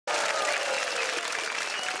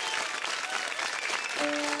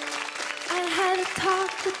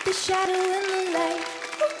talk with the shadow and the light,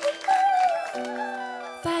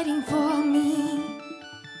 fighting for me.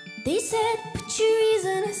 They said, put your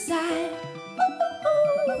reason aside,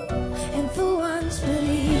 and for once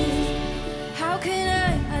believe. How can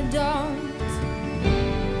I don't.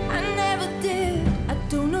 I never did, I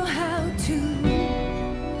don't know how to.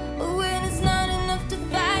 But when it's not enough to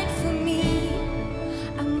fight for me,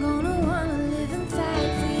 I'm gonna wanna live and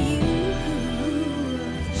fight for you.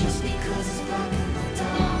 Just because it's black in the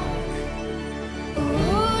dark,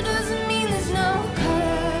 oh, doesn't mean there's no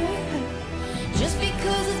color. Just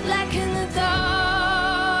because it's black in the dark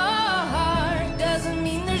doesn't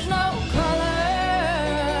mean there's no color.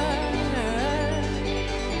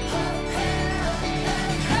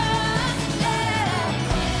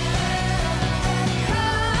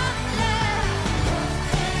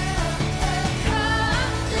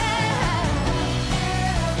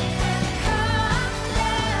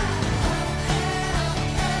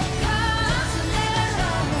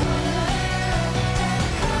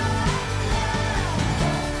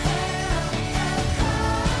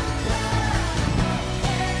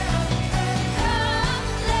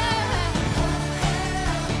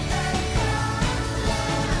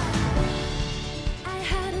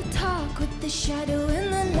 The shadow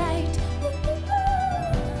and the light,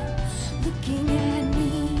 looking at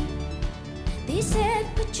me. They said,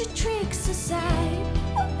 put your tricks aside,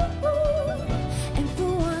 and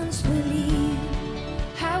for once believe.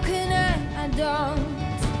 How can I don't.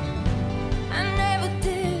 I never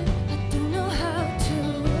did, I don't know how to.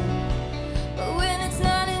 But when it's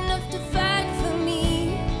not enough to fight for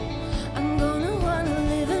me, I'm gonna wanna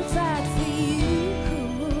live and fight for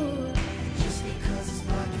you. Just because it's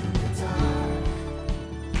black in the dark,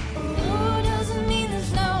 oh, doesn't mean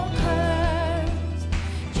there's no colors.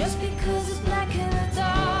 Just because it's black in the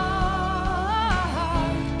dark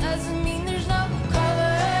doesn't mean there's no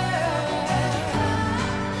color.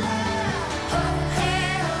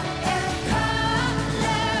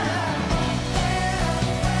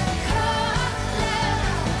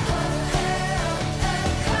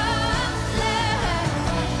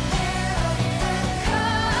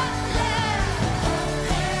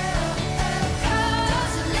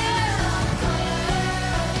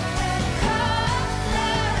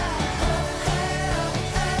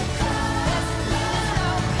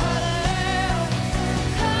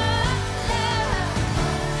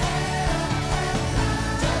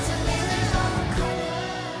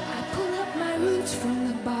 From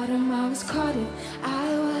the bottom, I was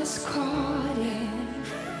caught in,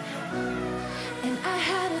 and I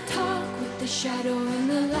had a talk with the shadow and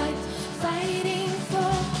the light, fighting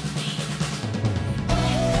for me.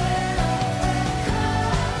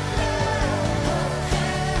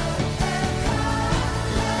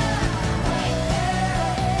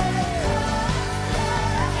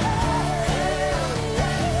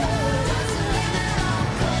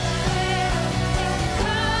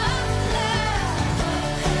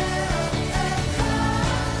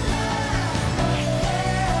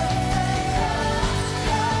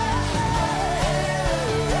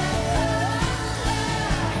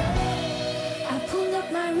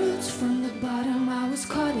 From the bottom, I was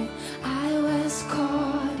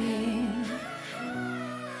caught in,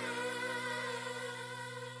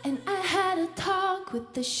 and I had a talk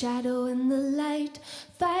with the shadow and the light,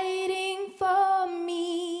 fighting for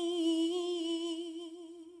me.